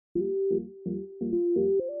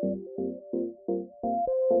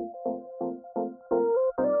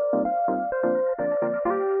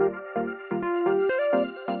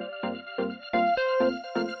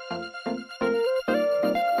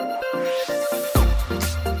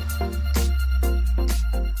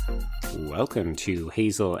welcome to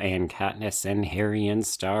Hazel and Katniss and Harry and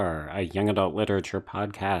Star, a young adult literature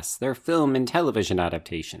podcast, their film and television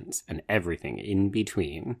adaptations, and everything in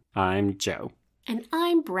between. I'm Joe. And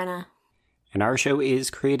I'm Brenna. And our show is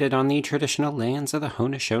created on the traditional lands of the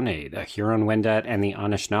Haudenosaunee, the Huron-Wendat, and the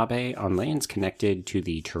Anishinaabe, on lands connected to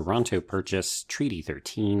the Toronto Purchase Treaty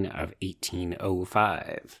 13 of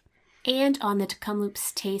 1805. And on the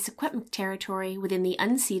Tk'emlúps te Secwepemc territory within the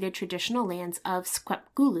unceded traditional lands of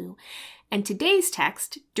Secwepgulu. And today's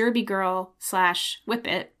text, Derby Girl /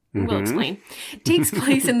 Whippet, we'll explain, takes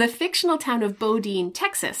place in the fictional town of Bodine,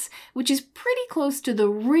 Texas, which is pretty close to the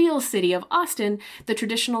real city of Austin, the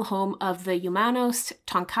traditional home of the Yumanos,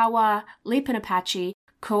 Tonkawa, Lenapenapache,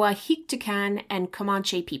 Coahuiltecan, and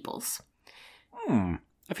Comanche peoples.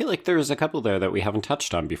 I feel like there's a couple there that we haven't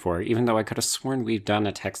touched on before, even though I could have sworn we've done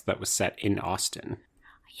a text that was set in Austin.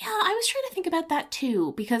 Yeah, I was trying to think about that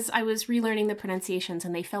too, because I was relearning the pronunciations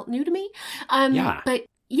and they felt new to me. But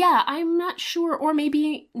yeah, I'm not sure. Or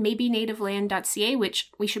maybe nativeland.ca, which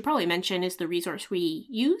we should probably mention is the resource we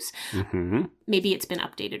use. Mm-hmm. Maybe it's been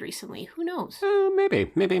updated recently. Who knows? Maybe.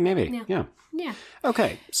 Yeah.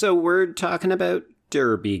 Okay, so we're talking about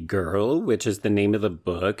Derby Girl, which is the name of the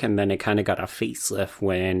book, and then it kind of got a facelift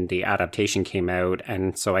when the adaptation came out,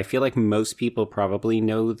 and so I feel like most people probably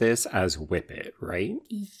know this as Whippet, right?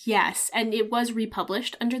 Yes, and it was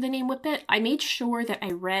republished under the name Whippet. I made sure that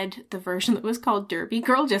I read the version that was called Derby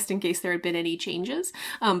Girl, just in case there had been any changes,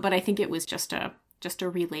 but I think it was just a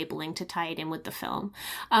relabeling to tie it in with the film.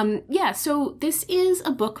 So this is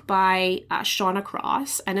a book by Shawna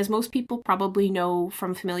Cross, and as most people probably know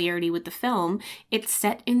from familiarity with the film, it's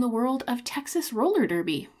set in the world of Texas roller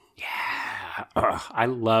derby. Yeah, I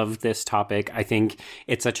love this topic. I think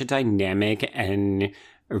it's such a dynamic and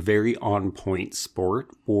very on-point sport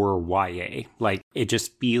for YA. Like, it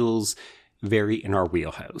just feels very in our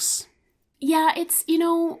wheelhouse. Yeah, it's,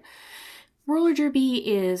 roller derby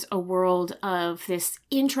is a world of this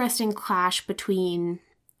interesting clash between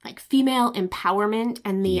like female empowerment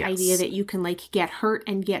and the idea that you can like get hurt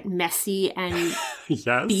and get messy and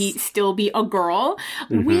still be a girl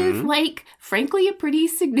with like frankly a pretty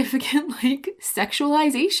significant like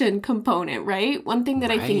sexualization component, right? One thing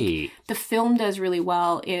that I think the film does really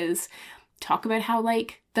well is talk about how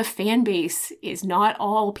like the fan base is not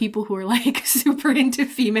all people who are like super into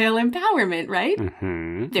female empowerment, right?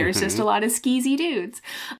 There's just a lot of skeezy dudes.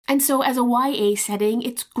 And so as a YA setting,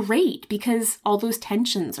 it's great because all those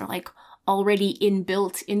tensions are like already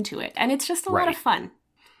inbuilt into it. And it's just a lot of fun.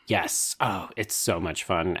 Yes. Oh, it's so much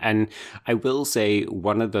fun. And I will say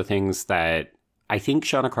one of the things that I think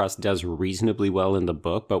Shawna Cross does reasonably well in the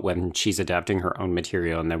book, but when she's adapting her own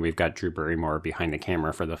material, and then we've got Drew Barrymore behind the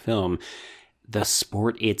camera for the film, the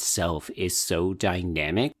sport itself is so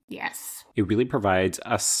dynamic. Yes. It really provides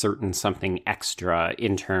a certain something extra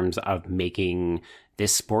in terms of making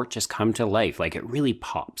this sport just come to life. Like, it really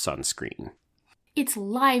pops on screen. It's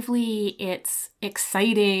lively, it's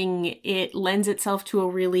exciting, it lends itself to a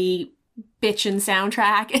really bitchin'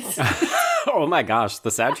 soundtrack. Oh my gosh, the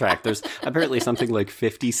soundtrack. There's apparently something like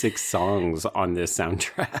 56 songs on this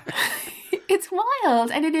soundtrack. It's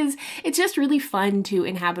wild. And it's just really fun to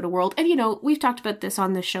inhabit a world. And, we've talked about this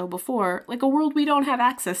on the show before, like a world we don't have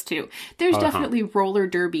access to. There's definitely roller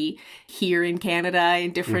derby here in Canada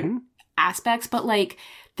in different aspects. But like,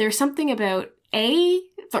 there's something about A,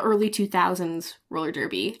 the early 2000s roller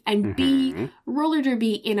derby, and B, roller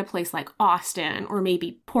derby in a place like Austin or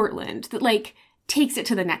maybe Portland that like takes it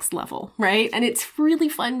to the next level, right? And it's really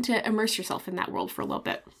fun to immerse yourself in that world for a little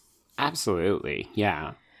bit. Absolutely.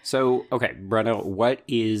 Yeah. So, okay, Brenna, what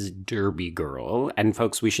is Derby Girl? And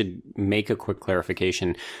folks, we should make a quick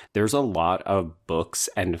clarification. There's a lot of books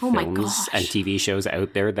and films and TV shows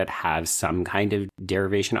out there that have some kind of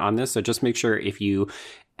derivation on this. So just make sure if you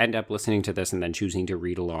end up listening to this and then choosing to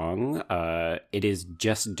read along, it is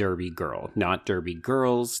just Derby Girl, not Derby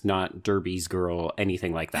Girls, not Derby's Girl,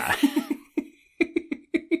 anything like that.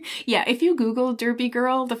 Yeah, if you Google Derby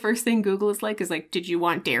Girl, the first thing Google is like, did you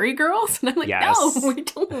want Dairy Girls? And I'm like, no, we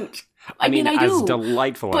don't. I mean, I do. As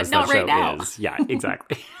delightful as that show is. Yeah,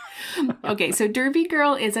 exactly. Okay, so Derby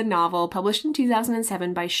Girl is a novel published in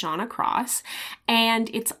 2007 by Shawna Cross, and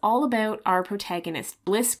it's all about our protagonist,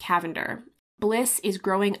 Bliss Cavender. Bliss is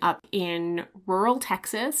growing up in rural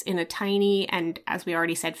Texas in a tiny and, as we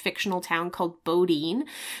already said, fictional town called Bodine,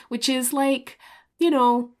 which is like,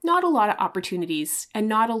 not a lot of opportunities and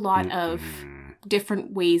not a lot of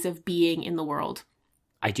different ways of being in the world.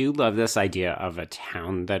 I do love this idea of a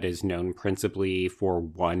town that is known principally for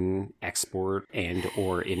one export and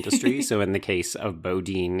or industry. So in the case of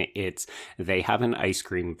Bodine, they have an ice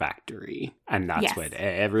cream factory, and that's what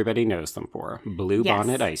everybody knows them for. Blue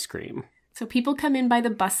Bonnet ice cream. So people come in by the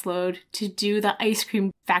busload to do the ice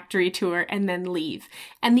cream factory tour and then leave.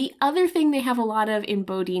 And the other thing they have a lot of in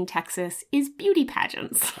Bodine, Texas is beauty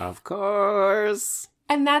pageants. Of course.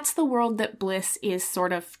 And that's the world that Bliss is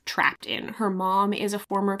sort of trapped in. Her mom is a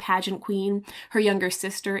former pageant queen. Her younger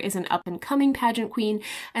sister is an up-and-coming pageant queen.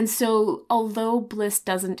 And so although Bliss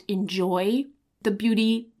doesn't enjoy the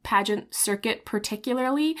beauty pageant circuit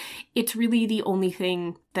particularly, it's really the only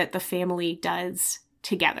thing that the family does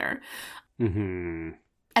together. Mm-hmm.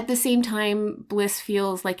 At the same time, Bliss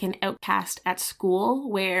feels like an outcast at school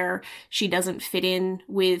where she doesn't fit in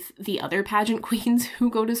with the other pageant queens who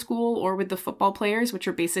go to school or with the football players, which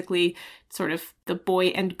are basically sort of the boy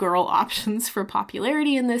and girl options for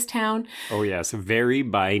popularity in this town. Oh, yes. Very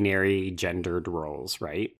binary gendered roles,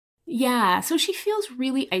 right? Yeah, so she feels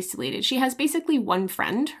really isolated. She has basically one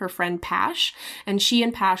friend, her friend Pash, and she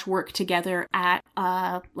and Pash work together at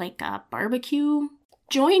a barbecue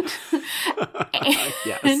joint.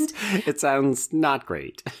 Yes, it sounds not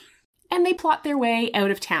great. And they plot their way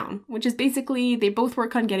out of town, which is basically they both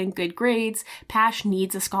work on getting good grades. Pash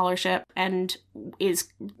needs a scholarship and is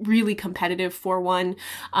really competitive for one.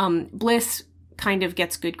 Bliss kind of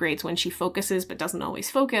gets good grades when she focuses, but doesn't always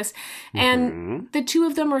focus. And the two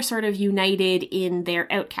of them are sort of united in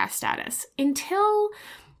their outcast status until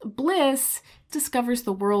Bliss discovers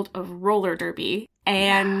the world of roller derby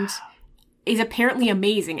and is apparently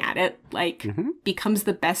amazing at it, becomes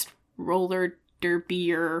the best roller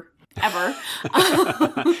derbier ever.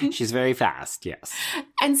 She's very fast, yes.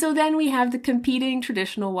 And so then we have the competing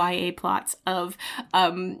traditional YA plots of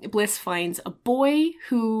Bliss finds a boy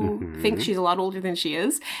who thinks she's a lot older than she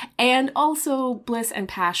is, and also Bliss and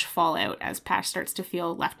Pash fall out as Pash starts to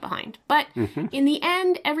feel left behind. But in the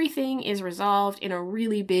end, everything is resolved in a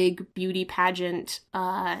really big beauty pageant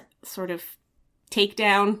sort of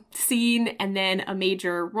takedown scene, and then a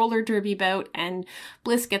major roller derby bout, and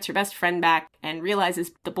Bliss gets her best friend back and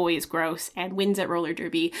realizes the boy is gross and wins at roller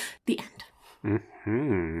derby. The end.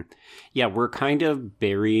 Yeah, we're kind of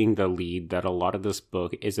burying the lead that a lot of this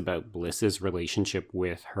book is about Bliss's relationship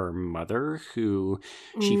with her mother, who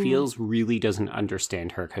she feels really doesn't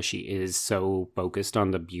understand her because she is so focused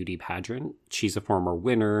on the beauty pageant. She's a former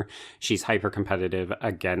winner. She's hyper competitive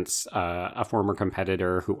against a former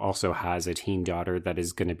competitor who also has a teen daughter that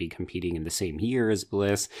is going to be competing in the same year as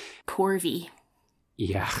Bliss. Corby.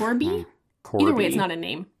 Yeah. Corby? Corby. Either way, it's not a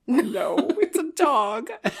name. No, it's a dog.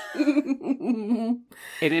 In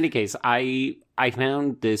any case, I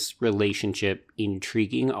found this relationship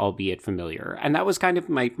intriguing, albeit familiar. And that was kind of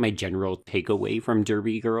my general takeaway from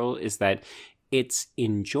Derby Girl, is that it's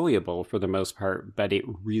enjoyable for the most part, but it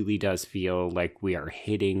really does feel like we are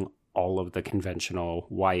hitting all of the conventional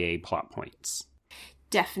YA plot points.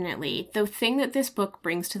 Definitely. The thing that this book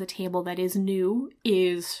brings to the table that is new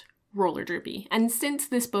is roller derby. And since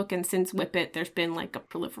this book and since Whip It, there's been like a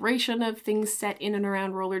proliferation of things set in and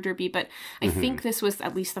around roller derby, but I think this was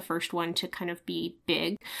at least the first one to kind of be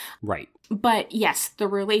big. Right. But yes, the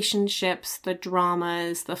relationships, the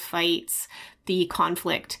dramas, the fights, the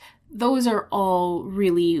conflict, those are all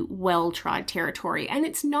really well-trod territory. And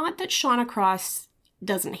it's not that Shauna Cross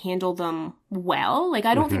doesn't handle them well. Like,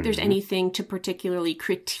 I don't think there's anything to particularly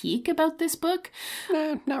critique about this book.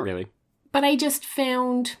 Not really. But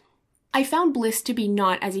I found Bliss to be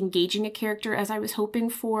not as engaging a character as I was hoping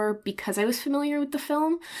for because I was familiar with the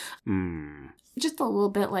film. Just a little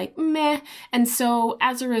bit like, meh. And so,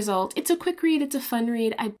 as a result, it's a quick read, it's a fun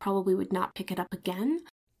read. I probably would not pick it up again.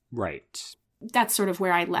 Right. That's sort of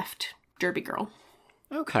where I left Derby Girl.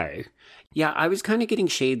 Okay. Yeah, I was kind of getting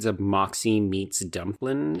shades of Moxie meets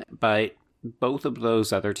Dumplin', but both of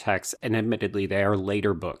those other texts, and admittedly they are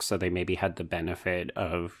later books, so they maybe had the benefit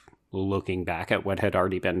of looking back at what had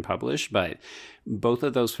already been published, but both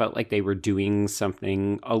of those felt like they were doing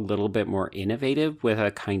something a little bit more innovative with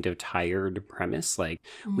a kind of tired premise. Like,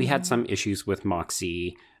 we had some issues with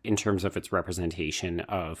Moxie in terms of its representation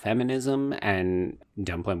of feminism, and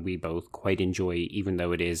Dumplin' we both quite enjoy, even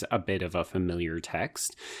though it is a bit of a familiar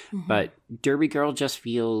text. But Derby Girl just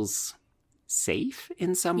feels safe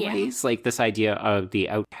in some ways. Like, this idea of the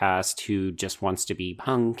outcast who just wants to be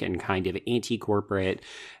punk and kind of anti-corporate,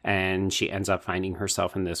 and she ends up finding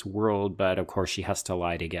herself in this world, but of course she has to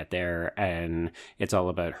lie to get there, and it's all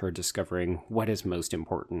about her discovering what is most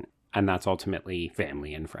important, and that's ultimately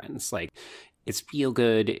family and friends. Like, it's feel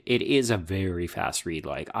good. It is a very fast read.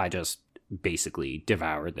 Like, I just basically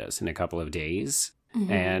devoured this in a couple of days.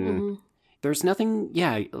 Mm-hmm, and there's nothing,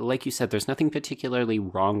 like you said, there's nothing particularly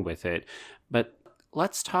wrong with it. But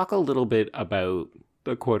let's talk a little bit about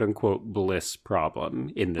the quote-unquote bliss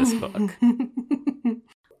problem in this book.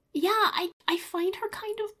 Yeah, I find her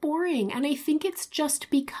kind of boring, and I think it's just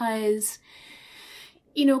because,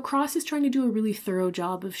 Cross is trying to do a really thorough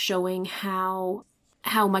job of showing how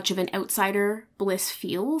much of an outsider Bliss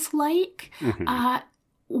feels like.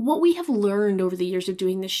 What we have learned over the years of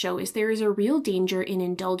doing this show is there is a real danger in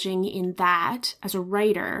indulging in that as a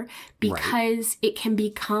writer because it can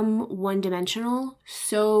become one-dimensional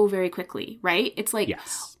so very quickly, right? It's like,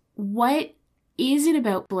 what is it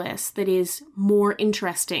about Bliss that is more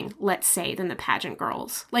interesting, let's say, than the pageant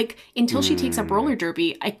girls? Like, until she takes up roller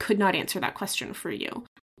derby, I could not answer that question for you.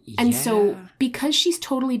 And so, because she's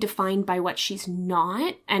totally defined by what she's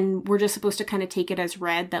not, and we're just supposed to kind of take it as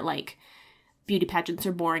read that, like, beauty pageants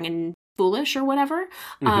are boring and foolish or whatever,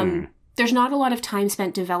 there's not a lot of time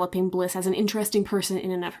spent developing Bliss as an interesting person in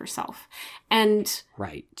and of herself. And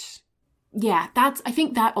yeah, I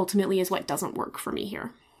think that ultimately is what doesn't work for me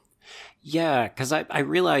here. Yeah, because I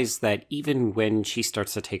realize that even when she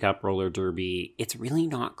starts to take up roller derby, it's really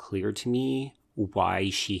not clear to me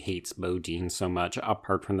why she hates Bodine so much,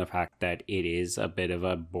 apart from the fact that it is a bit of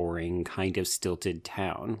a boring, kind of stilted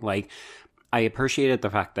town. Like, I appreciated the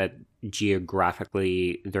fact that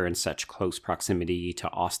geographically they're in such close proximity to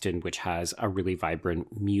Austin, which has a really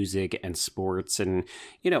vibrant music and sports. And,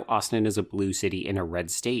 Austin is a blue city in a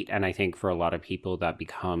red state. And I think for a lot of people that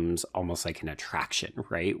becomes almost like an attraction,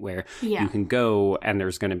 right? Where you can go and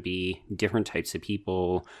there's going to be different types of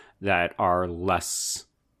people that are less,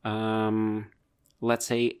 let's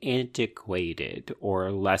say, antiquated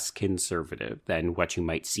or less conservative than what you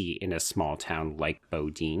might see in a small town like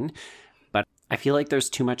Bodine. I feel like there's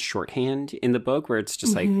too much shorthand in the book where it's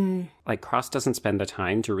just like Cross doesn't spend the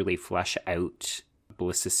time to really flesh out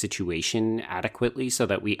Bliss's situation adequately so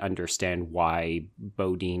that we understand why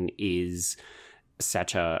Bodine is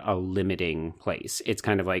such a limiting place. It's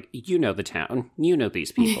kind of like, the town,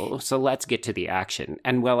 these people, so let's get to the action.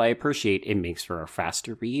 And while I appreciate it makes for a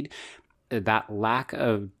faster read, that lack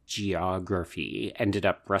of geography ended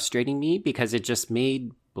up frustrating me because it just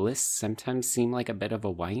made Bliss sometimes seem like a bit of a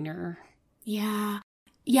whiner. Yeah,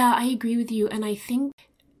 I agree with you. And I think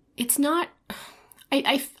it's not,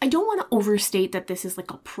 I don't want to overstate that this is like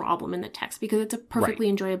a problem in the text because it's a perfectly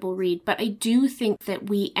enjoyable read. But I do think that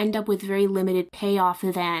we end up with very limited payoff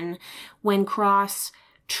then when Cross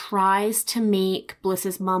tries to make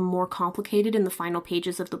Bliss's mom more complicated in the final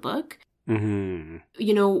pages of the book. We're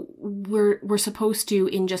supposed to,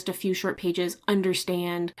 in just a few short pages,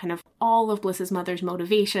 understand kind of all of Bliss's mother's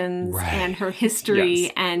motivations and her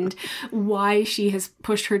history and why she has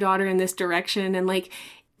pushed her daughter in this direction. And like,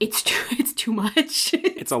 it's too much.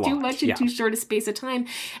 It's a lot. Too much in too short a space of time.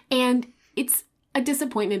 And it's a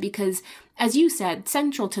disappointment because, as you said,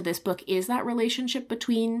 central to this book is that relationship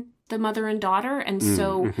between the mother and daughter. And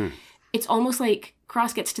so it's almost like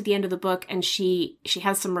Cross gets to the end of the book and she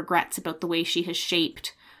has some regrets about the way she has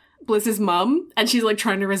shaped Bliss's mom, and she's like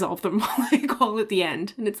trying to resolve them like all at the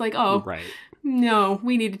end. And it's like, no,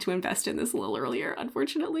 we needed to invest in this a little earlier,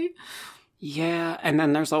 unfortunately. Yeah, and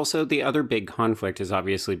then there's also the other big conflict is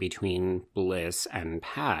obviously between Bliss and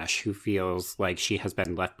Pash, who feels like she has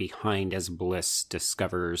been left behind as Bliss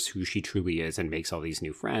discovers who she truly is and makes all these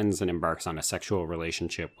new friends and embarks on a sexual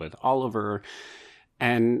relationship with Oliver.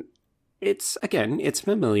 And it's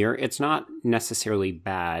familiar. It's not necessarily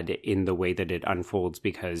bad in the way that it unfolds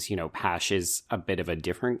because, Pash is a bit of a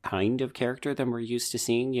different kind of character than we're used to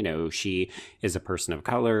seeing. She is a person of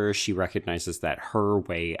color. She recognizes that her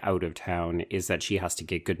way out of town is that she has to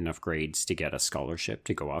get good enough grades to get a scholarship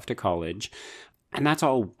to go off to college. And that's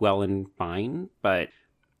all well and fine, but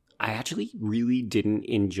I actually really didn't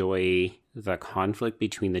enjoy the conflict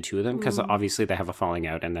between the two of them because obviously they have a falling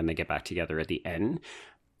out and then they get back together at the end.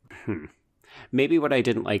 Maybe what I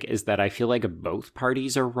didn't like is that I feel like both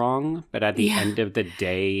parties are wrong, but at the end of the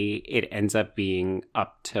day, it ends up being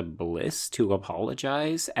up to Bliss to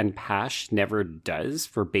apologize, and Pash never does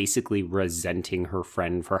for basically resenting her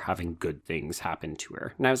friend for having good things happen to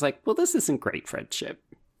her. And I was like, well, this isn't great friendship.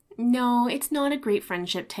 No, it's not a great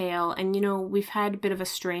friendship tale. And, we've had a bit of a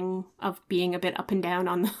string of being a bit up and down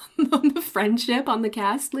on the friendship on the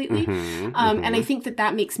cast lately. And I think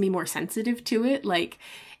that makes me more sensitive to it. Like,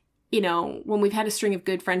 when we've had a string of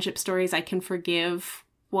good friendship stories, I can forgive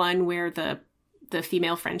one where the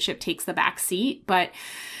female friendship takes the back seat. But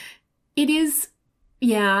it is,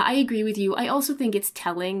 I agree with you. I also think it's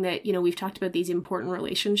telling that, we've talked about these important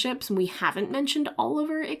relationships and we haven't mentioned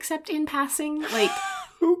Oliver except in passing. Like,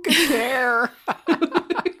 who can care?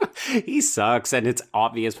 He sucks, and it's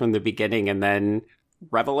obvious from the beginning, and then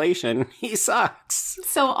revelation, he sucks.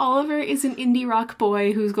 So Oliver is an indie rock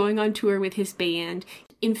boy who's going on tour with his band.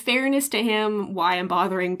 In fairness to him, why I'm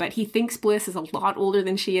bothering, but he thinks Bliss is a lot older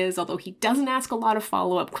than she is, although he doesn't ask a lot of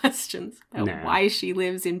follow-up questions about why she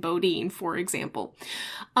lives in Bodine, for example.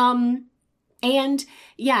 And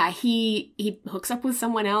yeah, he hooks up with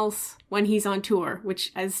someone else when he's on tour,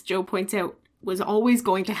 which, as Joe points out, was always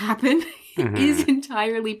going to happen. It is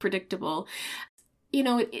entirely predictable. You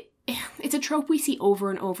know, it's a trope we see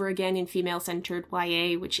over and over again in female-centered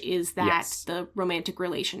YA, which is that the romantic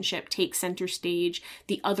relationship takes center stage,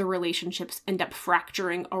 the other relationships end up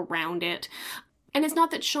fracturing around it. And it's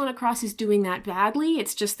not that Shauna Cross is doing that badly,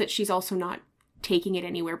 it's just that she's also not taking it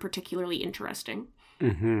anywhere particularly interesting.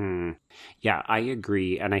 Yeah, I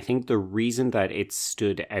agree. And I think the reason that it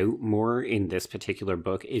stood out more in this particular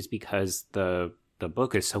book is because the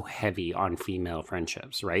book is so heavy on female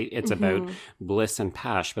friendships, right? It's about Bliss and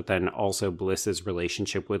Pash, but then also Bliss's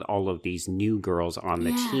relationship with all of these new girls on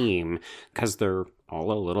the team, because they're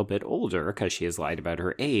all a little bit older, because she has lied about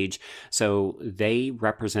her age. So they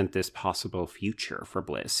represent this possible future for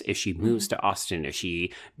Bliss. If she moves to Austin, if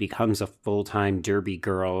she becomes a full-time derby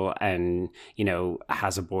girl and, you know,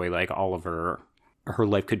 has a boy like Oliver, her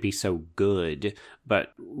life could be so good.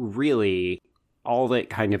 But really, all that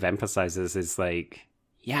kind of emphasizes is like,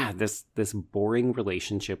 yeah, this boring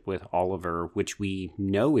relationship with Oliver, which we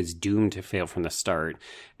know is doomed to fail from the start.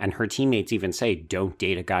 And her teammates even say, don't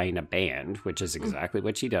date a guy in a band, which is exactly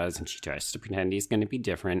what she does. And she tries to pretend he's going to be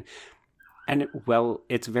different. And, well,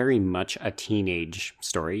 it's very much a teenage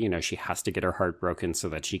story. You know, she has to get her heart broken so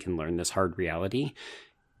that she can learn this hard reality.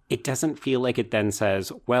 It doesn't feel like it then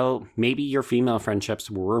says, well, maybe your female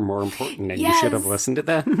friendships were more important and you should have listened to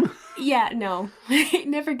them. Yeah, no, it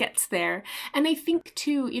never gets there. And I think,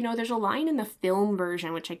 too, you know, there's a line in the film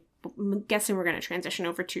version, which I'm guessing we're going to transition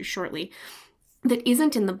over to shortly, that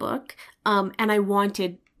isn't in the book. And I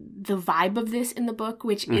wanted the vibe of this in the book,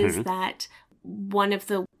 which is that one of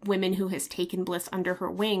the women who has taken Bliss under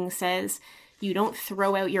her wing says, you don't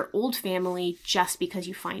throw out your old family just because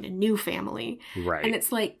you find a new family. Right. And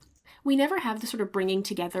it's like, we never have the sort of bringing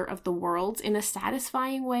together of the worlds in a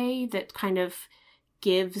satisfying way that kind of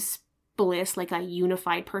gives Bliss like a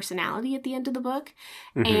unified personality at the end of the book.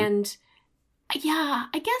 And yeah,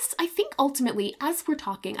 I think ultimately, as we're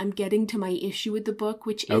talking, I'm getting to my issue with the book,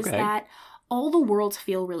 which is that all the worlds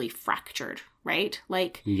feel really fractured, right?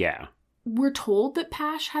 Like, yeah. We're told that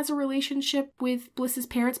Pash has a relationship with Bliss's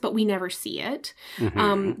parents, but we never see it.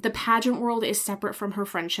 The pageant world is separate from her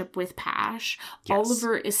friendship with Pash. Yes.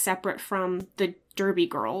 Oliver is separate from the Derby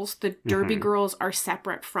girls. The Derby girls are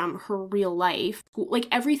separate from her real life. Like,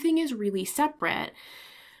 everything is really separate.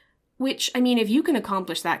 Which, I mean, if you can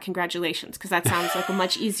accomplish that, congratulations, because that sounds like a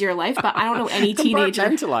much easier life, but I don't know any teenager...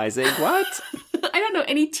 Compartmentalizing, what? I don't know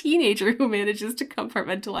any teenager who manages to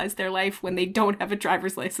compartmentalize their life when they don't have a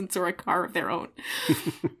driver's license or a car of their own.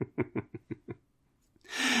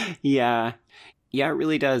 Yeah. Yeah, it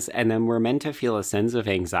really does. And then we're meant to feel a sense of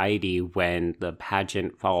anxiety when the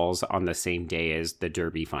pageant falls on the same day as the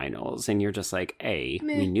Derby finals. And you're just like, A,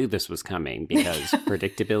 we knew this was coming because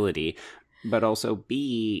predictability, but also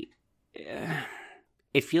B...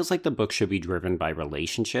 it feels like the book should be driven by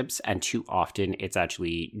relationships, and too often it's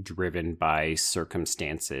actually driven by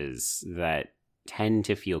circumstances that tend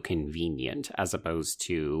to feel convenient as opposed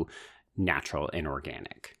to natural and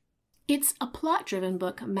organic. It's a plot-driven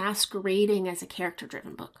book masquerading as a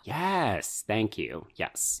character-driven book. Yes, thank you.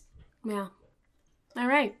 Yes. Yeah. All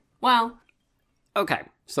right. Well. Okay,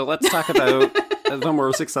 so let's talk about the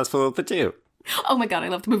more successful of the two. Oh my god, I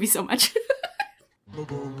love the movie so much.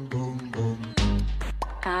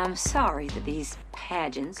 I'm sorry that these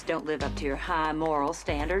pageants don't live up to your high moral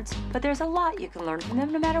standards, but there's a lot you can learn from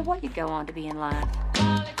them no matter what you go on to be in life.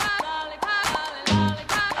 Out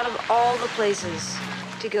of all the places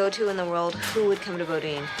to go to in the world, who would come to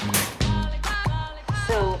Bodine?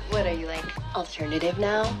 So, what are you, like, alternative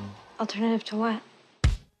now? Alternative to what?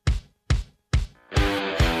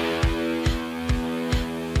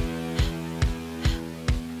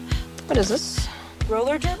 What is this?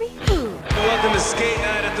 Roller derby? Ooh. Welcome to skate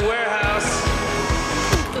night at the warehouse.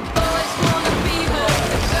 The boys wanna be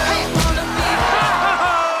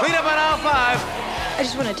Clean up on aisle 5. I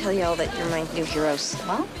just want to tell y'all that you're my new heroes.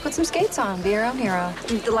 Well, put some skates on. Be your own hero.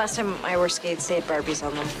 The last time I wore skates, they had Barbies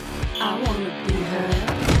on them. I wanna be her.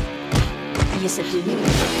 Yes, I do.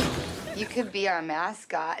 You could be our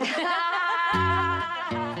mascot.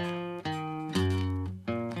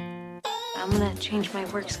 I'm gonna change my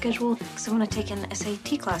work schedule because I want to take an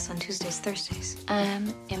SAT class on Tuesdays, Thursdays.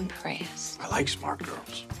 I'm impressed. I like smart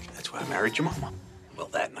girls. That's why I married your mama. Well,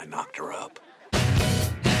 that and I knocked her up.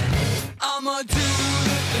 I'ma do the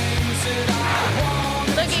things that I want.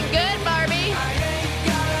 Looking good, Barbie.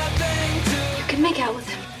 You can make out with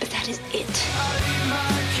him, but that is it.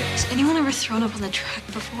 Has anyone ever thrown up on the track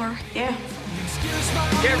before? Yeah.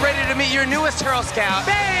 Get ready to meet your newest Girl Scout,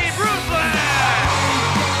 Babe Ruthless!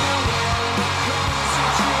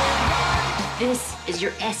 This is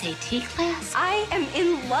your SAT class? I am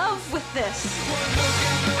in love with this.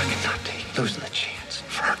 I cannot take losing the chance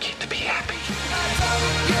for our kid to be happy.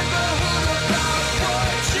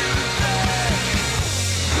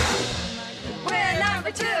 We're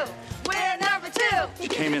number two. We're number two. She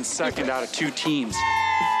came in second out of 2 teams.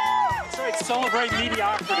 That's right, celebrate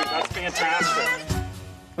mediocrity. That's fantastic.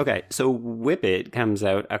 Okay, so Whip It comes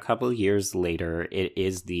out a couple years later. It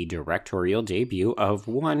is the directorial debut of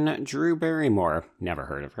one Drew Barrymore. Never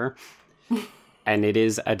heard of her. And it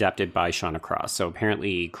is adapted by Shauna Cross. So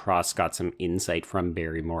apparently Cross got some insight from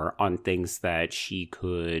Barrymore on things that she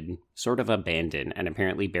could sort of abandon. And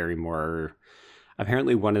apparently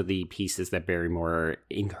one of the pieces that Barrymore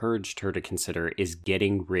encouraged her to consider is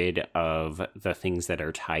getting rid of the things that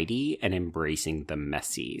are tidy and embracing the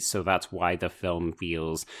messy. So that's why the film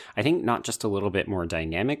feels, I think, not just a little bit more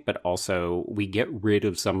dynamic, but also we get rid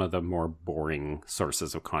of some of the more boring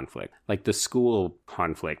sources of conflict. Like the school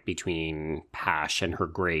conflict between Pash and her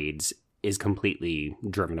grades is completely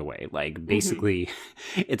driven away. Like basically,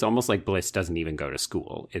 it's almost like Bliss doesn't even go to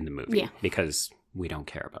school in the movie because we don't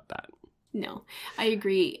care about that. No, I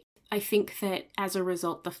agree. I think that as a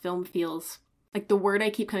result, the film feels like the word I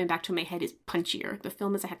keep coming back to in my head is punchier. The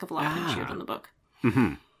film is a heck of a lot punchier than the book.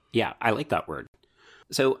 Mm-hmm. Yeah, I like that word.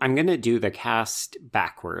 So I'm going to do the cast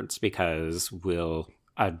backwards because we'll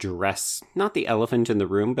address not the elephant in the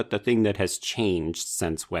room, but the thing that has changed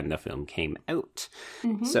since when the film came out.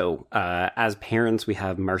 Mm-hmm. So as parents, we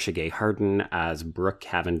have Marcia Gay Harden as Brooke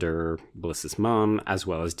Cavender, Bliss's mom, as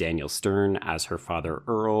well as Daniel Stern as her father,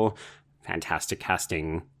 Earl. Fantastic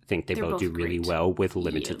casting. I think they're both do really well with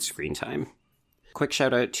limited screen time. Quick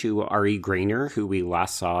shout out to Ari Grainer, who we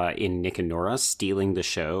last saw in Nick and Nora stealing the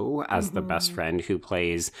show as the best friend who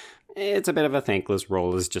plays, it's a bit of a thankless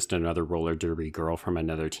role as just another roller derby girl from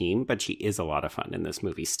another team, but she is a lot of fun in this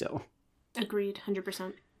movie still. Agreed,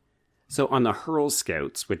 100%. So on the Hurl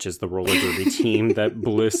Scouts, which is the roller derby team that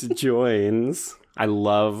Bliss joins, I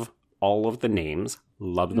love all of the names,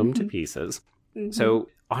 love them to pieces. So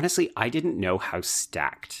honestly, I didn't know how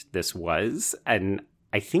stacked this was, and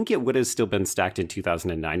I think it would have still been stacked in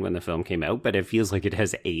 2009 when the film came out, but it feels like it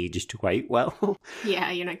has aged quite well. Yeah,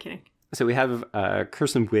 you're not kidding. So we have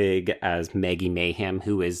Kirsten Wiig as Maggie Mayhem,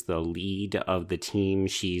 who is the lead of the team.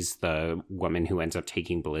 She's the woman who ends up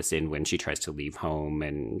taking Bliss in when she tries to leave home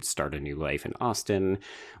and start a new life in Austin.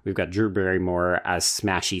 We've got Drew Barrymore as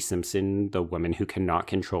Smashy Simpson, the woman who cannot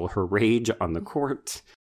control her rage on the court.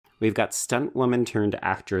 We've got stunt woman turned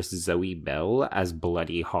actress Zoe Bell as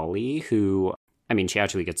Bloody Holly, who, I mean, she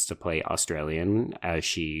actually gets to play Australian as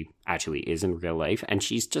she actually is in real life, and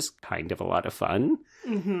she's just kind of a lot of fun.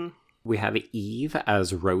 Mm-hmm. We have Eve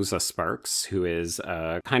as Rosa Sparks, who is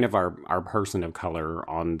kind of our person of color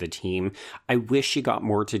on the team. I wish she got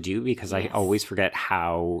more to do because I always forget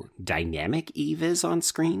how dynamic Eve is on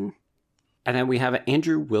screen. And then we have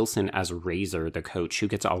Andrew Wilson as Razor, the coach, who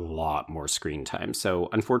gets a lot more screen time. So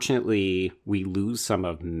unfortunately, we lose some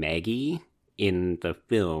of Maggie in the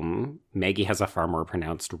film. Maggie has a far more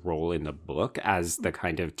pronounced role in the book as the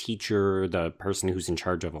kind of teacher, the person who's in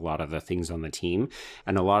charge of a lot of the things on the team.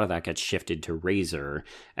 And a lot of that gets shifted to Razor.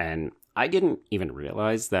 And I didn't even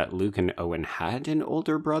realize that Luke and Owen had an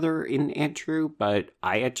older brother in Andrew, but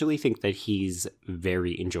I actually think that he's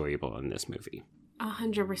very enjoyable in this movie.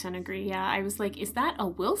 100% agree. Yeah, I was like, is that a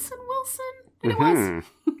Wilson? And it was.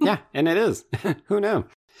 Yeah, and it is. Who knew?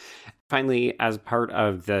 Finally, as part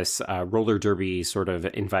of this roller derby sort of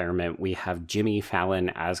environment, we have Jimmy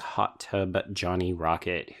Fallon as Hot Tub Johnny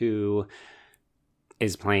Rocket, who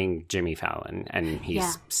is playing Jimmy Fallon, and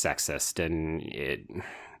he's sexist, and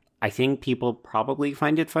I think people probably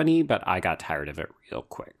find it funny, but I got tired of it real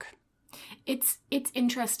quick. It's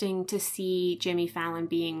interesting to see Jimmy Fallon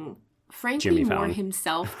being frankly more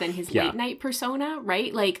himself than his late night persona,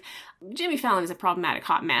 right? Like Jimmy Fallon is a problematic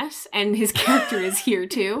hot mess, and his character is here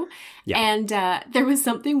too. Yeah. And there was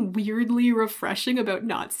something weirdly refreshing about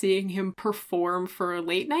not seeing him perform for a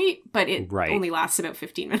late night, but it only lasts about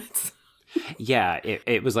 15 minutes. Yeah,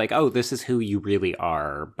 it was like, oh, this is who you really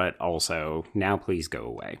are, but also now please go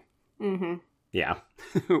away. Mm-hmm. Yeah,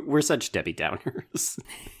 we're such Debbie Downers.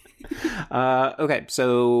 Okay,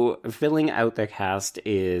 so filling out the cast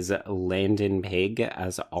is Landon Peg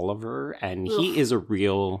as Oliver, and he is a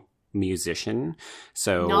real musician.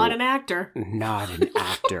 So not an actor. Not an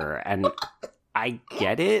actor. And I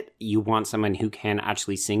get it. You want someone who can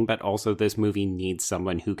actually sing, but also this movie needs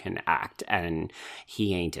someone who can act, and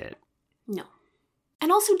he ain't it. No.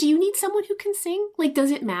 And also, do you need someone who can sing? Like, does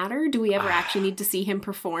it matter? Do we ever actually need to see him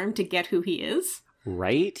perform to get who he is?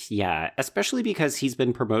 Right? Yeah. Especially because he's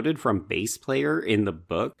been promoted from bass player in the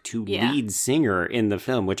book to lead singer in the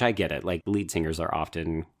film, which I get it. Like, lead singers are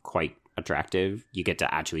often quite attractive. You get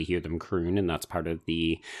to actually hear them croon, and that's part of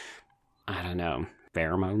the, I don't know,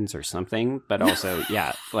 pheromones or something. But also,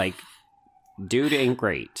 yeah, like, dude ain't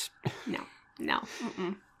great. No.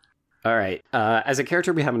 Mm-mm. All right. As a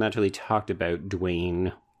character, we haven't actually talked about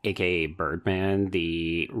Dwayne, aka Birdman,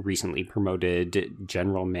 the recently promoted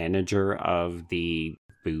general manager of the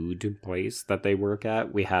food place that they work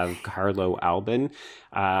at. We have Carlo Albin.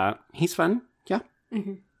 He's fun. Yeah.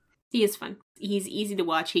 Mm-hmm. He is fun. He's easy to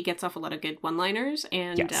watch. He gets off a lot of good one-liners,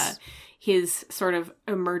 and his sort of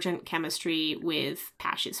emergent chemistry with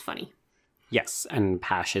Pash is funny. Yes, and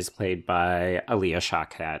Pash is played by Alia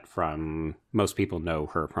Shawkat from, most people know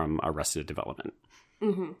her from Arrested Development.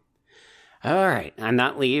 Mm-hmm. All right, and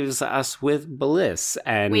that leaves us with Bliss.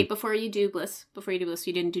 And wait, before you do Bliss,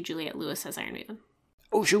 you didn't do Juliette Lewis as Iron Maiden.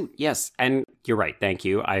 Oh, shoot, yes, and you're right, thank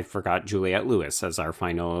you. I forgot Juliette Lewis as our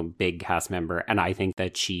final big cast member, and I think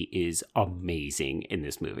that she is amazing in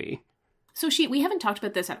this movie. So we haven't talked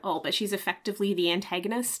about this at all, but she's effectively the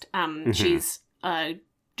antagonist. She's a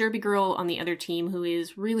Derby girl on the other team who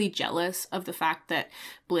is really jealous of the fact that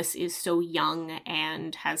Bliss is so young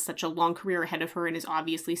and has such a long career ahead of her and is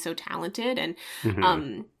obviously so talented. And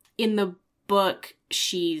in the book,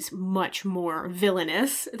 she's much more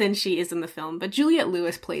villainous than she is in the film. But Juliette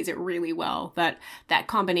Lewis plays it really well. That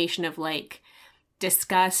combination of like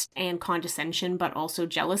disgust and condescension, but also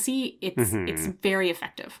jealousy, it's very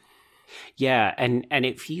effective. Yeah, and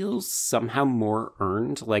it feels somehow more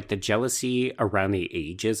earned. Like the jealousy around the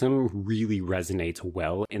ageism really resonates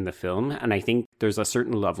well in the film. And I think there's a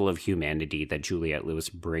certain level of humanity that Juliette Lewis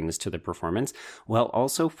brings to the performance. While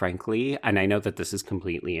also, frankly, and I know that this is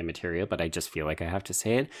completely immaterial, but I just feel like I have to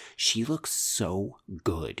say it, she looks so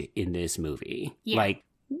good in this movie. Yeah. Like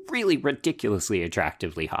really ridiculously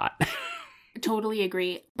attractively hot. Totally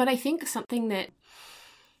agree. But I think something that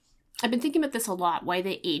I've been thinking about this a lot, why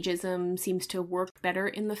the ageism seems to work better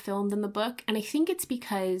in the film than the book. And I think it's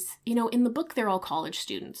because, in the book, they're all college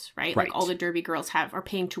students, right? Like all the Derby girls are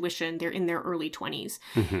paying tuition. They're in their early 20s.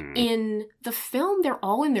 Mm-hmm. In the film, they're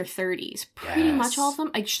all in their 30s. Pretty much all of them.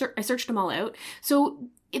 I searched them all out. So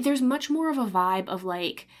there's much more of a vibe of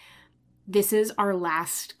like, this is our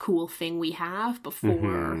last cool thing we have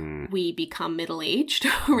before we become middle-aged,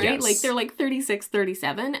 right? Yes. Like they're like 36,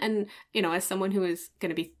 37. And, as someone who is going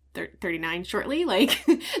to be 39 shortly, like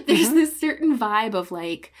there's this certain vibe of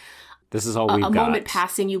like this is all we've got, a moment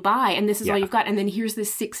passing you by, and this is all you've got, and then here's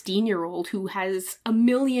this 16-year-old who has a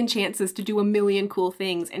million chances to do a million cool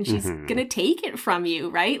things, and she's gonna take it from you,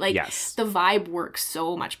 right? Like the vibe works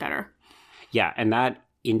so much better. Yeah, and that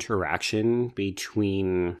interaction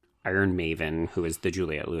between Iron Maven, who is the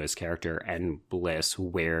Juliette Lewis character, and Bliss,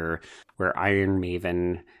 where Iron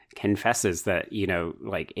Maven confesses that,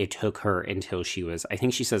 like it took her until she was, I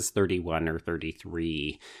think she says 31 or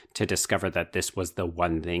 33 to discover that this was the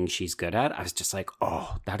one thing she's good at. I was just like,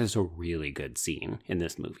 oh, that is a really good scene in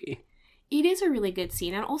this movie. It is a really good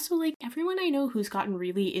scene. And also, like, everyone I know who's gotten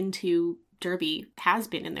really into Derby has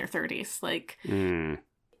been in their 30s. Like,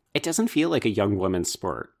 it doesn't feel like a young woman's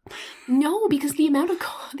sport. No, because the amount of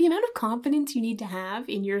confidence you need to have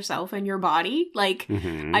in yourself and your body, like,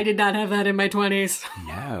 I did not have that in my 20s.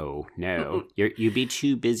 No. You'd be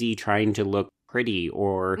too busy trying to look pretty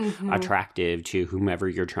or attractive to whomever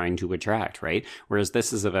you're trying to attract, right? Whereas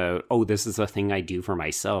this is about, this is a thing I do for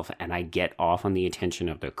myself, and I get off on the attention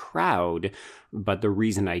of the crowd, but the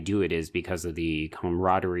reason I do it is because of the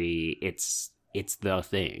camaraderie. It's the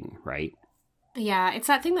thing, right? Yeah, it's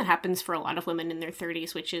that thing that happens for a lot of women in their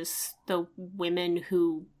 30s, which is the women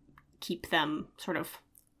who keep them sort of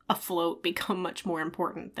afloat become much more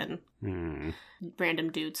important than random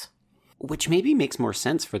dudes. Which maybe makes more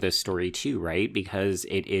sense for this story too, right? Because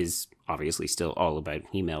it is obviously still all about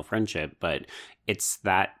female friendship, but it's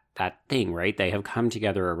that thing, right? They have come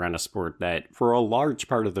together around a sport that for a large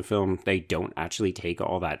part of the film, they don't actually take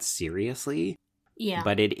all that seriously. Yeah.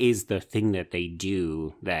 But it is the thing that they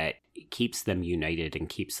do that keeps them united and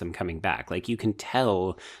keeps them coming back. Like, you can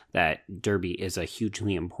tell that Derby is a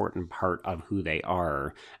hugely important part of who they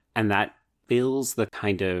are, and that fills the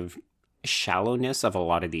kind of shallowness of a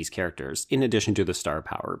lot of these characters, in addition to the star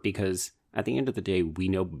power, because at the end of the day, we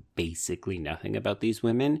know basically nothing about these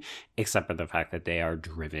women except for the fact that they are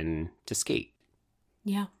driven to skate.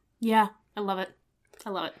 Yeah. Yeah. I love it.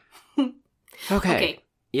 Okay.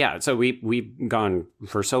 Yeah, so we've gone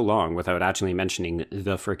for so long without actually mentioning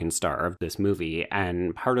the frickin' star of this movie,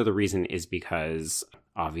 and part of the reason is because,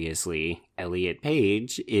 obviously, Elliot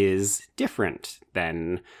Page is different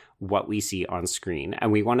than what we see on screen, and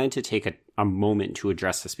we wanted to take a moment to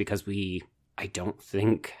address this because I don't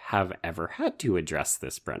think, have ever had to address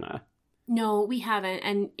this, Brenna. No, we haven't,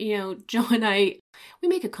 and, Joe and I, we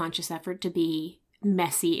make a conscious effort to be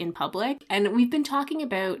messy in public, and we've been talking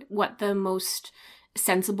about what the most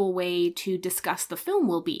sensible way to discuss the film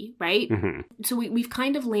will be, right? Mm-hmm. So we've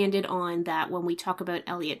kind of landed on that when we talk about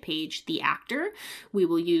Elliot Page, the actor, we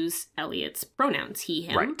will use Elliot's pronouns, he,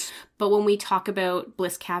 him. Right. But when we talk about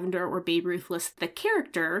Bliss Cavender or Babe Ruthless, the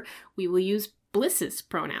character, we will use Bliss's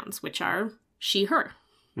pronouns, which are she, her.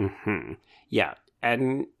 Mm-hmm. Yeah,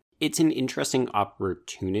 and it's an interesting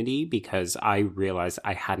opportunity because I realized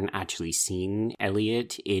I hadn't actually seen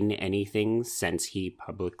Elliot in anything since he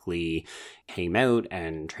publicly came out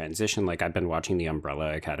and transitioned. Like, I've been watching The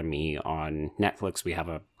Umbrella Academy on Netflix. We have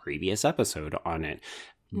a previous episode on it,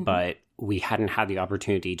 but we hadn't had the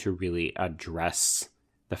opportunity to really address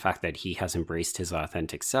the fact that he has embraced his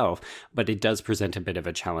authentic self. But it does present a bit of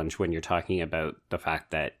a challenge when you're talking about the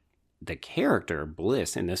fact that the character,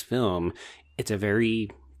 Bliss, in this film, it's a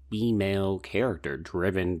very female character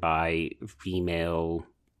driven by female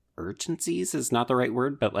urgencies is not the right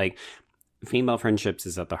word, but like female friendships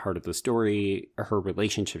is at the heart of the story. Her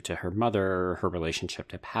relationship to her mother, her relationship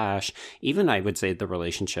to Pash, even I would say the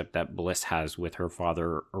relationship that Bliss has with her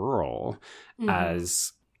father, Earl,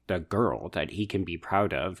 as the girl that he can be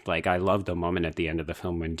proud of. Like, I love the moment at the end of the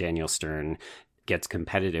film when Daniel Stern gets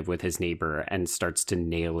competitive with his neighbor and starts to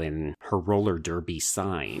nail in her roller derby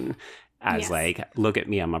sign as like, look at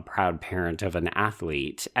me, I'm a proud parent of an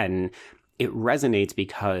athlete. And it resonates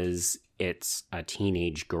because it's a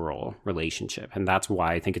teenage girl relationship. And that's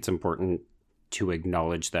why I think it's important to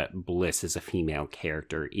acknowledge that Bliss is a female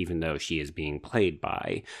character, even though she is being played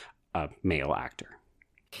by a male actor.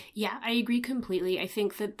 Yeah, I agree completely. I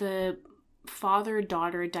think that the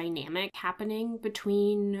father-daughter dynamic happening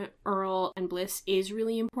between Earl and Bliss is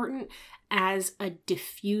really important as a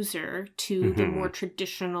diffuser to the more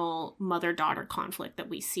traditional mother-daughter conflict that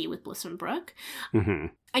we see with Bliss and Brooke.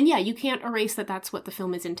 And yeah, you can't erase that that's what the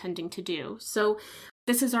film is intending to do. So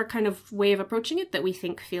this is our kind of way of approaching it that we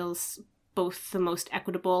think feels both the most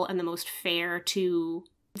equitable and the most fair to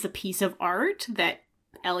the piece of art that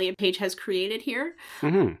Elliot Page has created here.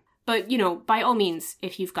 But, by all means,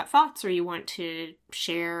 if you've got thoughts or you want to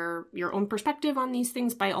share your own perspective on these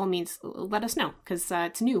things, by all means, let us know, because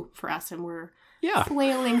it's new for us and we're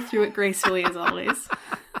flailing through it gracefully as always.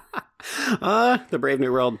 The brave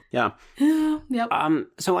new world. Yeah. Yep.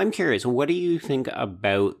 So I'm curious, what do you think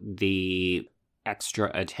about the extra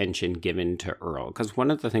attention given to Earl? Because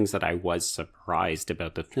one of the things that I was surprised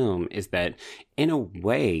about the film is that, in a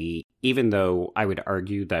way, even though I would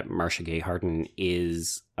argue that Marcia Gay Harden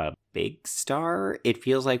is a big star, it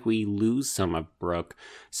feels like we lose some of Brooke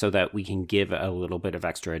so that we can give a little bit of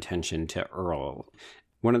extra attention to Earl.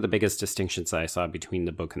 One of the biggest distinctions I saw between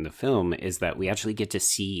the book and the film is that we actually get to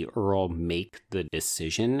see Earl make the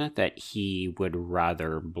decision that he would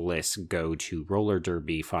rather Bliss go to roller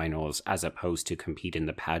derby finals as opposed to compete in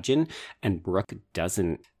the pageant. And Brooke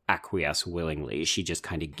doesn't acquiesce willingly. She just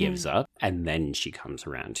kind of gives up and then she comes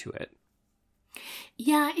around to it.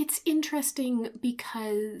 Yeah, it's interesting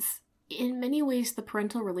because in many ways the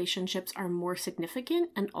parental relationships are more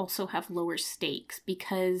significant and also have lower stakes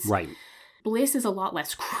because... Right. Bliss is a lot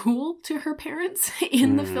less cruel to her parents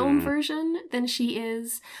in the film version than she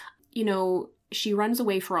is. She runs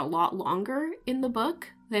away for a lot longer in the book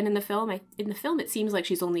than in the film. In the film, it seems like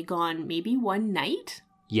she's only gone maybe one night.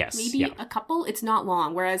 Yes. Maybe a couple. It's not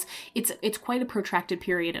long. Whereas it's quite a protracted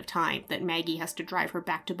period of time that Maggie has to drive her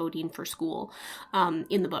back to Bodine for school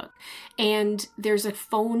in the book. And there's a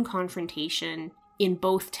phone confrontation in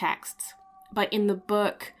both texts. But in the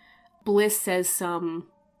book, Bliss says some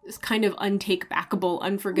kind of untakebackable,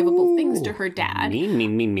 unforgivable things to her dad.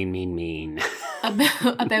 Mean.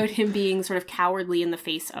 about him being sort of cowardly in the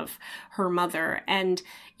face of her mother. And,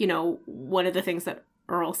 one of the things that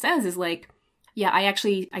Earl says is like, yeah,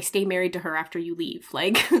 I stay married to her after you leave.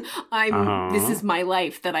 Like, this is my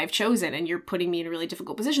life that I've chosen and you're putting me in a really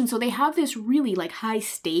difficult position. So they have this really like high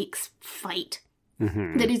stakes fight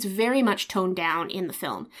that is very much toned down in the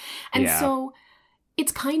film. And so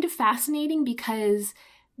it's kind of fascinating because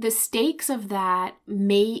the stakes of that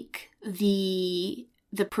make the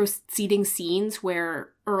preceding scenes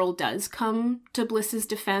where Earl does come to Bliss's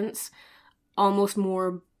defense almost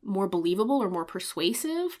more believable or more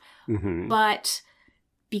persuasive. Mm-hmm. But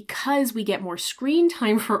because we get more screen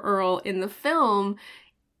time for Earl in the film,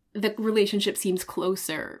 the relationship seems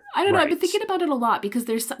closer. I don't know. I've been thinking about it a lot because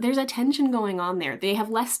there's a tension going on there. They have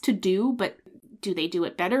less to do, but do they do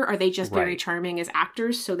it better? Are they just very charming as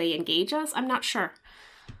actors so they engage us? I'm not sure.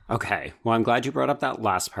 Okay. Well, I'm glad you brought up that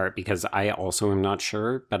last part because I also am not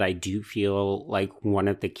sure, but I do feel like one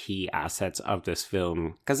of the key assets of this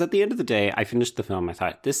film, because at the end of the day, I finished the film, I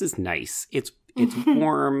thought, this is nice. It's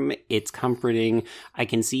warm, it's comforting. I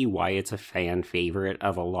can see why it's a fan favorite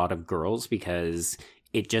of a lot of girls because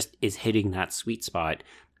it just is hitting that sweet spot.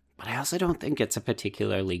 But I also don't think it's a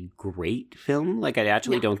particularly great film. Like, I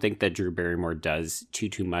actually don't think that Drew Barrymore does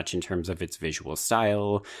too much in terms of its visual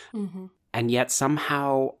style. Mm-hmm. And yet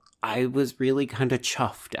somehow I was really kind of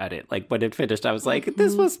chuffed at it. Like, when it finished, I was like,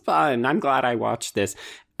 this was fun. I'm glad I watched this.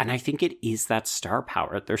 And I think it is that star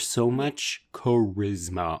power. There's so much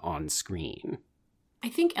charisma on screen. I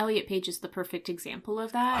think Elliot Page is the perfect example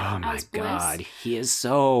of that. Oh my God. He is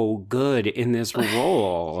so good in this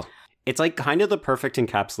role. It's like kind of the perfect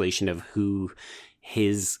encapsulation of who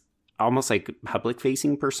his almost like public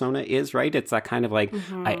facing persona is, right? It's that kind of like,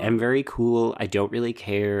 I am very cool. I don't really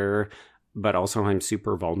care, but also I'm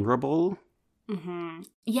super vulnerable. Mm-hmm.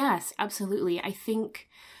 Yes, absolutely. I think,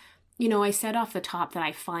 I said off the top that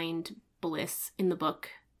I find Bliss in the book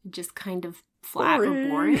just kind of flat or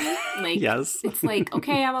boring. Like, yes. It's like,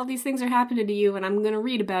 okay, all these things are happening to you and I'm going to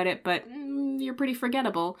read about it, but you're pretty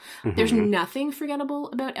forgettable. Mm-hmm. There's nothing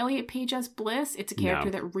forgettable about Elliot Page as Bliss. It's a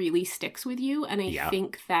character that really sticks with you. And I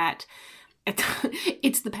think that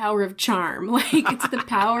it's the power of charm. Like, it's the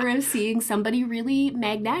power of seeing somebody really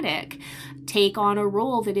magnetic take on a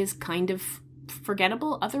role that is kind of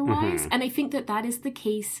forgettable otherwise. And I think that is the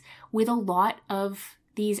case with a lot of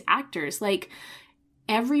these actors. Like,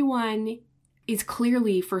 everyone is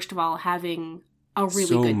clearly, first of all, having a really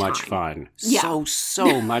good time. So much fun. Yeah.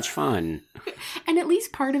 So much fun. And at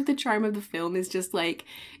least part of the charm of the film is just like,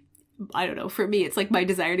 I don't know, for me, it's like my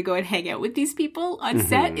desire to go and hang out with these people on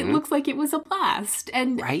set. It looks like it was a blast.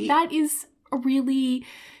 And that is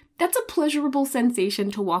that's a pleasurable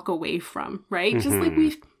sensation to walk away from, right? Just like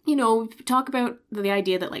we've talk about the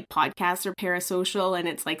idea that like podcasts are parasocial and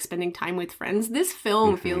it's like spending time with friends. This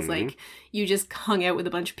film feels like you just hung out with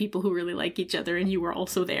a bunch of people who really like each other and you were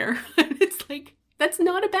also there. It's like, that's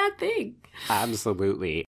not a bad thing.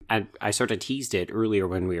 Absolutely. And I sort of teased it earlier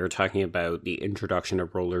when we were talking about the introduction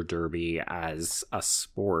of roller derby as a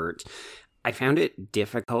sport. I found it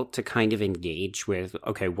difficult to kind of engage with,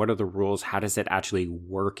 okay, what are the rules? How does it actually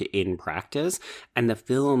work in practice? And the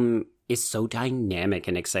film is so dynamic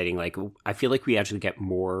and exciting. Like, I feel like we actually get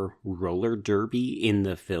more roller derby in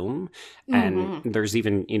the film. And there's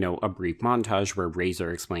even, a brief montage where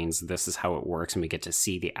Razor explains this is how it works and we get to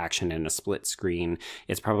see the action in a split screen.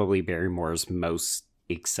 It's probably Barrymore's most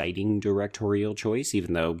exciting directorial choice,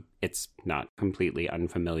 even though it's not completely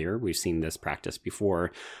unfamiliar. We've seen this practice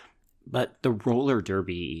before. But the roller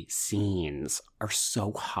derby scenes are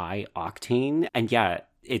so high octane. And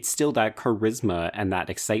it's still that charisma and that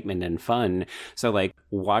excitement and fun. So like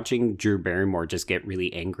watching Drew Barrymore just get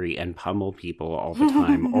really angry and pummel people all the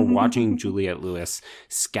time, or watching Juliette Lewis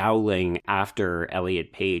scowling after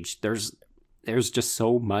Elliot Page, there's just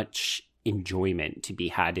so much enjoyment to be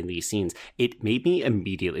had in these scenes. It made me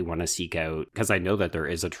immediately want to seek out, because I know that there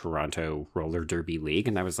is a Toronto roller derby league,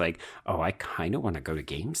 and I was like, oh, I kind of want to go to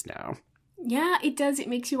games now. Yeah, it does. It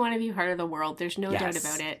makes you want to be part of the world. There's no doubt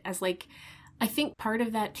about it. As like, I think part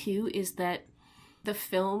of that too is that the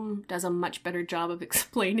film does a much better job of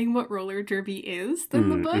explaining what roller derby is than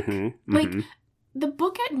the book. Like, the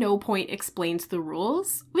book at no point explains the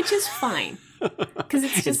rules, which is fine. Because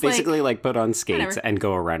it's basically like put on skates and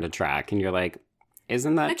go around a track. And you're like,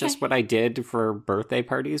 isn't that just what I did for birthday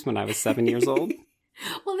parties when I was 7 years old?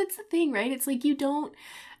 Well, that's the thing, right? It's like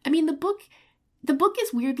the book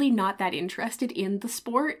is weirdly not that interested in the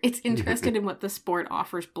sport. It's interested in what the sport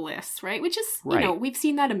offers Bliss, right? Which is, we've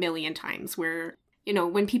seen that a million times where,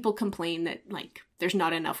 when people complain that, like, there's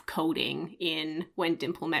not enough coding in When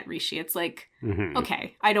Dimple Met Rishi, it's like,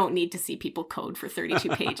 okay, I don't need to see people code for 32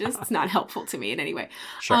 pages. It's not helpful to me in any way.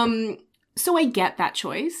 Sure. So I get that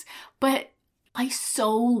choice, but I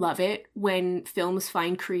so love it when films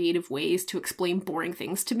find creative ways to explain boring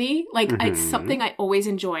things to me. Like, it's something I always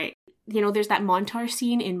enjoy. There's that montage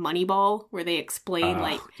scene in Moneyball where they explain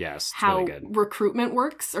how really recruitment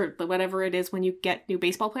works, or whatever it is when you get new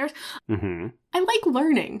baseball players. I like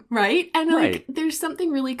learning, right? And like, there's something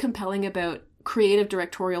really compelling about creative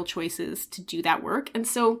directorial choices to do that work. And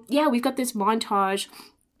so, we've got this montage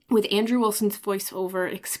with Andrew Wilson's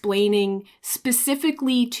voiceover explaining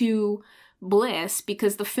specifically to Bliss,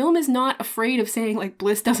 because the film is not afraid of saying, like,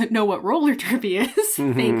 Bliss doesn't know what roller derby is,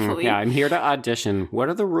 thankfully. Yeah, I'm here to audition. What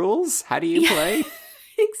are the rules? How do you play?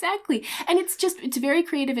 Exactly. And it's very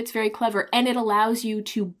creative, it's very clever, and it allows you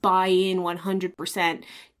to buy in 100%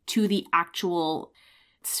 to the actual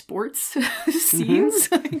sports scenes,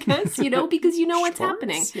 I guess, you know, because you know what's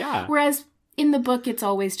happening. Yeah. Whereas in the book, it's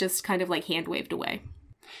always just kind of like hand-waved away.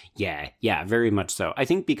 Yeah, very much so. I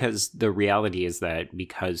think because the reality is that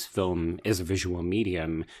because film is a visual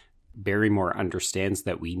medium, Barrymore understands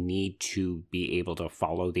that we need to be able to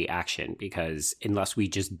follow the action, because unless we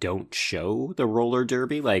just don't show the roller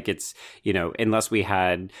derby, like it's, you know, unless we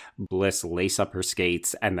had Bliss lace up her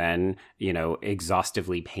skates and then, you know,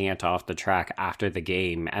 exhaustively pant off the track after the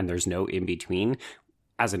game and there's no in between,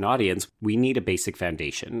 as an audience, we need a basic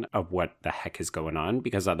foundation of what the heck is going on,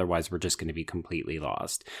 because otherwise we're just going to be completely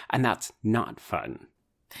lost. And that's not fun.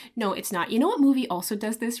 No, it's not. You know what movie also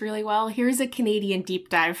does this really well? Here's a Canadian deep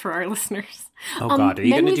dive for our listeners. Oh, God. Are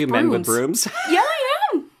you going to do Men with Brooms? Yeah, I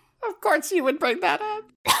am. Of course you would bring that up.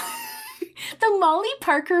 The Molly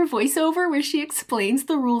Parker voiceover where she explains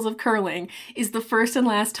the rules of curling is the first and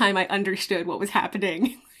last time I understood what was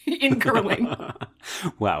happening in curling.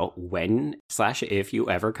 Well, when/if you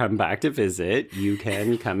ever come back to visit, you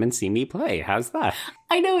can come and see me play. How's that?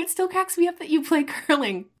 I know, it still cracks me up that you play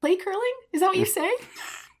curling. Play curling? Is that what you say?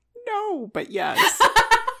 No, but yes.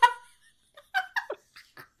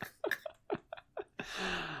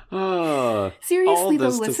 Oh, seriously, though,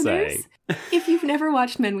 listeners, if you've never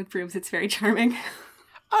watched Men with Brooms, it's very charming.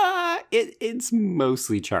 It's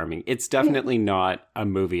mostly charming. It's definitely not a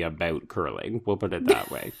movie about curling. We'll put it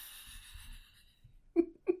that way.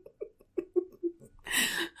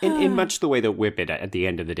 In much the way that Whip It, at the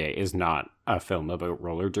end of the day, is not a film about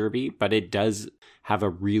roller derby, but it does have a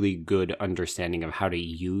really good understanding of how to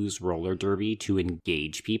use roller derby to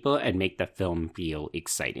engage people and make the film feel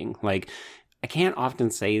exciting. Like, I can't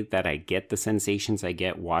often say that I get the sensations I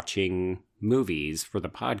get watching movies for the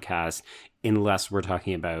podcast unless we're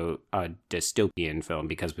talking about a dystopian film,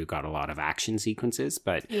 because we've got a lot of action sequences.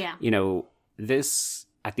 But, you know, this,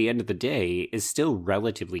 at the end of the day, is still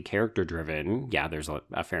relatively character-driven. Yeah, there's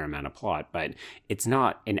a fair amount of plot, but it's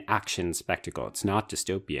not an action spectacle. It's not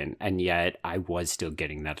dystopian. And yet I was still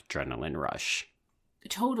getting that adrenaline rush.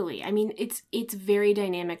 Totally. I mean, it's very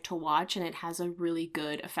dynamic to watch, and it has a really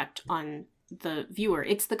good effect on the viewer.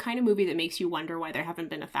 It's the kind of movie that makes you wonder why there haven't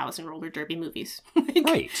been 1,000 roller derby movies. Like,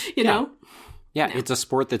 right. You know? Yeah, no. It's a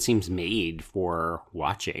sport that seems made for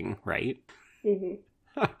watching, right?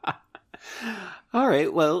 Mm-hmm. All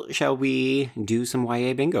right, well, shall we do some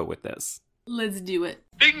YA bingo with this? Let's do it.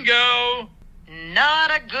 Bingo!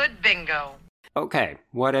 Not a good bingo. Okay,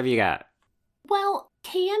 what have you got? Well,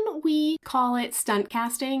 can we call it stunt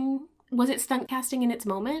casting? Was it stunt casting in its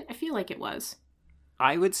moment? I feel like it was.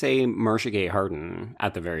 I would say Marcia Gay Harden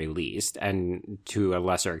at the very least, and to a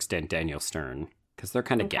lesser extent Daniel Stern, because they're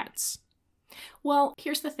kind of gets. Well,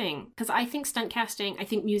 here's the thing, because I think stunt casting, I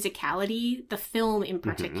think musicality, the film in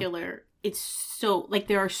particular, it's so, like,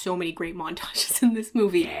 there are so many great montages in this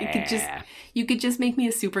movie. Yeah. You could just make me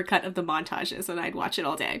a supercut of the montages and I'd watch it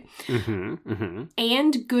all day.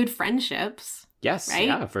 And good friendships. Yes, right?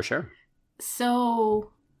 Yeah, for sure.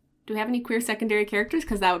 So, do we have any queer secondary characters?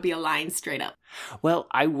 Because that would be a line straight up. Well,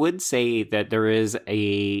 I would say that there is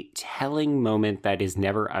a telling moment that is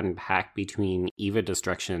never unpacked between Eva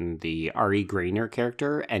Destruction, the Ari Grainer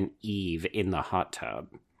character, and Eve in the hot tub,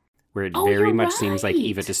 where it very much seems like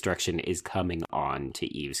Eva Destruction is coming on to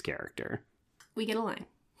Eve's character. We get a line.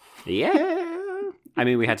 Yeah. I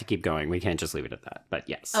mean, we had to keep going. We can't just leave it at that, but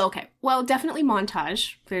yes. Okay. Well, definitely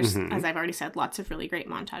montage. There's, as I've already said, lots of really great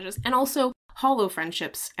montages. And also hollow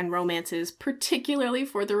friendships and romances, particularly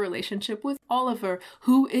for the relationship with Oliver,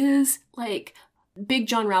 who is, like, big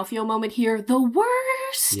John Ralphio moment here, the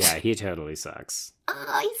worst. Yeah, he totally sucks.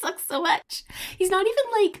 Oh, he sucks so much. He's not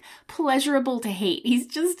even, like, pleasurable to hate. He's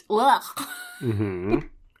just, ugh.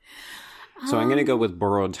 So I'm going to go with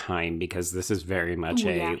Borrowed Time, because this is very much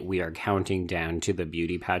we are counting down to the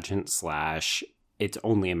beauty pageant / it's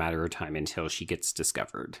only a matter of time until she gets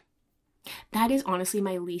discovered. That is honestly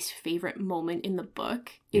my least favorite moment in the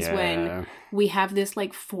book, is when we have this,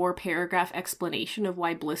 like, 4-paragraph explanation of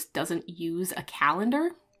why Bliss doesn't use a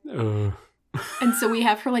calendar. And so we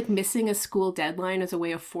have her, like, missing a school deadline as a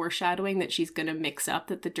way of foreshadowing that she's going to mix up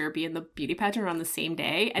that the Derby and the beauty pageant are on the same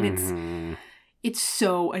day. And it's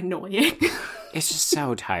so annoying. It's just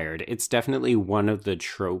so tired. It's definitely one of the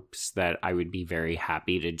tropes that I would be very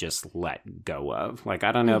happy to just let go of. Like,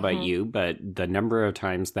 I don't know about you, but the number of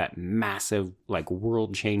times that massive, like,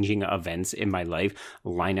 world-changing events in my life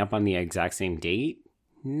line up on the exact same date,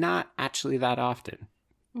 not actually that often.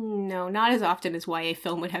 No, not as often as why a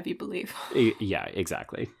film would have you believe. Yeah,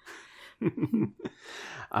 exactly.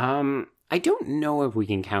 I don't know if we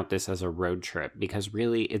can count this as a road trip because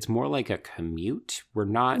really it's more like a commute. We're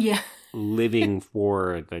not living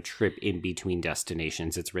for the trip in between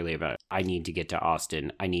destinations. It's really about, I need to get to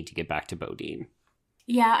Austin. I need to get back to Bodine.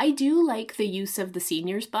 Yeah, I do like the use of the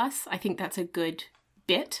seniors bus. I think that's a good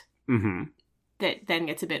bit that then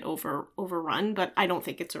gets a bit overrun, but I don't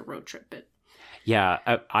think it's a road trip bit. Yeah,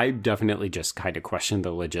 I definitely just kind of questioned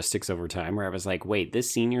the logistics over time where I was like, wait, this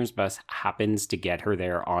seniors bus happens to get her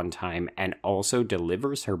there on time and also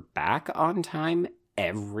delivers her back on time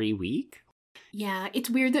every week? Yeah, it's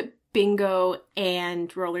weird that bingo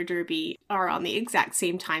and roller derby are on the exact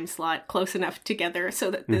same time slot, close enough together so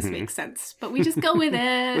that this makes sense. But we just go with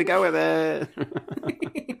it. We go with it.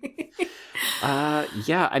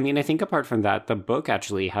 Yeah, I mean, I think apart from that, the book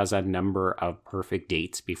actually has a number of perfect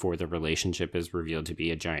dates before the relationship is revealed to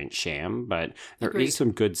be a giant sham, but there is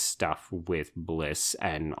some good stuff with Bliss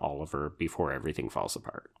and Oliver before everything falls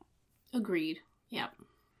apart. Agreed. Yeah.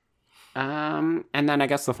 And then I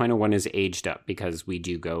guess the final one is aged up because we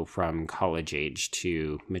do go from college age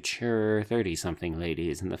to mature 30-something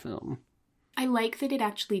ladies in the film. I like that it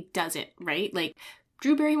actually does it, right? Like,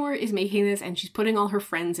 Drew Barrymore is making this and she's putting all her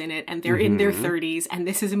friends in it and they're in their 30s and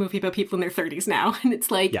this is a movie about people in their 30s now. And it's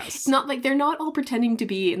like, it's not like they're not all pretending to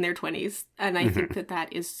be in their 20s. And I think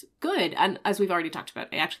that is good. And as we've already talked about,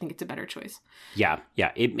 I actually think it's a better choice. Yeah.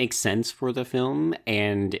 It makes sense for the film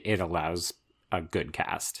and it allows a good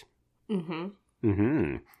cast.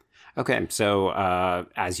 Okay, so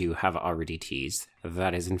as you have already teased,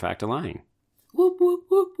 that is in fact a line. Whoop, whoop,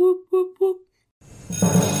 whoop, whoop, whoop, whoop.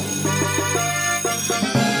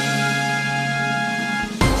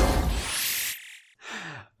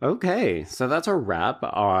 Okay, so that's a wrap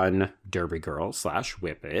on Derby Girl /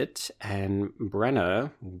 Whip It. And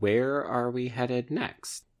Brenna, where are we headed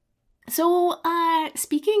next? So,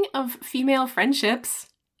 speaking of female friendships,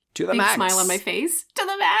 to the big max. Smile on my face. To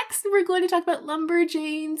the max. We're going to talk about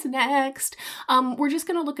Lumberjanes next. We're just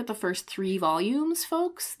going to look at the first 3 volumes,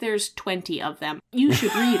 folks. There's 20 of them. You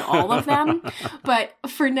should read all of them. But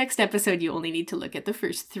for next episode, you only need to look at the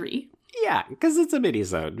first 3. Yeah, because it's a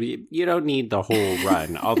mini-sode. You don't need the whole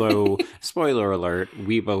run. Although, spoiler alert,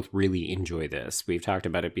 we both really enjoy this. We've talked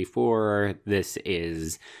about it before. This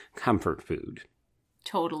is comfort food.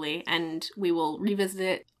 Totally. And we will revisit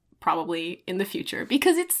it probably in the future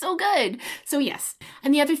because it's so good. So yes.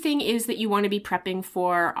 And the other thing is that you want to be prepping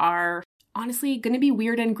for our honestly going to be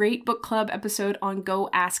weird and great book club episode on Go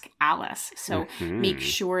Ask Alice. So make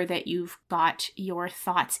sure that you've got your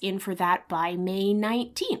thoughts in for that by May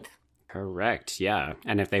 19th. Correct. Yeah.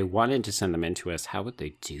 And if they wanted to send them in to us, how would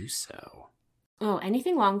they do so? Oh,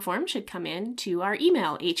 anything long form should come in to our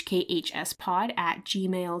email,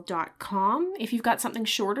 hkhspod@gmail.com. If you've got something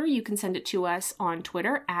shorter, you can send it to us on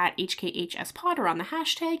Twitter @hkhspod or on the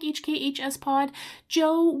hashtag hkhspod.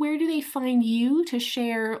 Joe, where do they find you to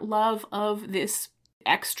share love of this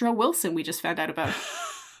extra Wilson we just found out about?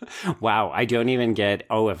 Wow, I don't even get,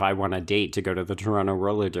 if I want a date to go to the Toronto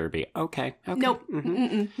Roller Derby. Okay. Nope.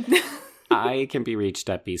 I can be reached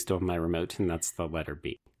at B Stole My Remote, and that's the letter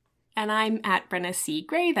B. And I'm at Brenna C.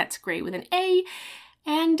 Gray. That's Gray with an A.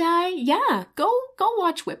 And go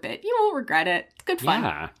watch Whip It. You won't regret it. It's good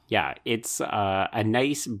fun. Yeah. It's a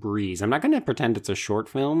nice breeze. I'm not going to pretend it's a short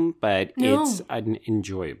film, but it's an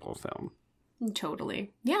enjoyable film.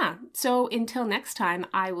 Totally. Yeah. So until next time,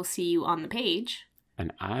 I will see you on the page.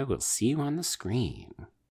 And I will see you on the screen.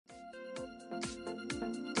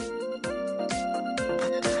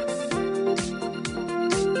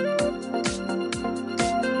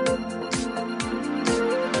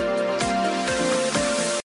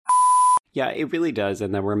 Yeah, it really does.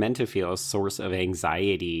 And then we're meant to feel a source of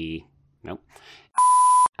anxiety. Nope.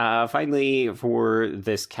 Finally, for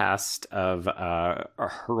this cast of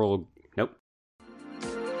Hurl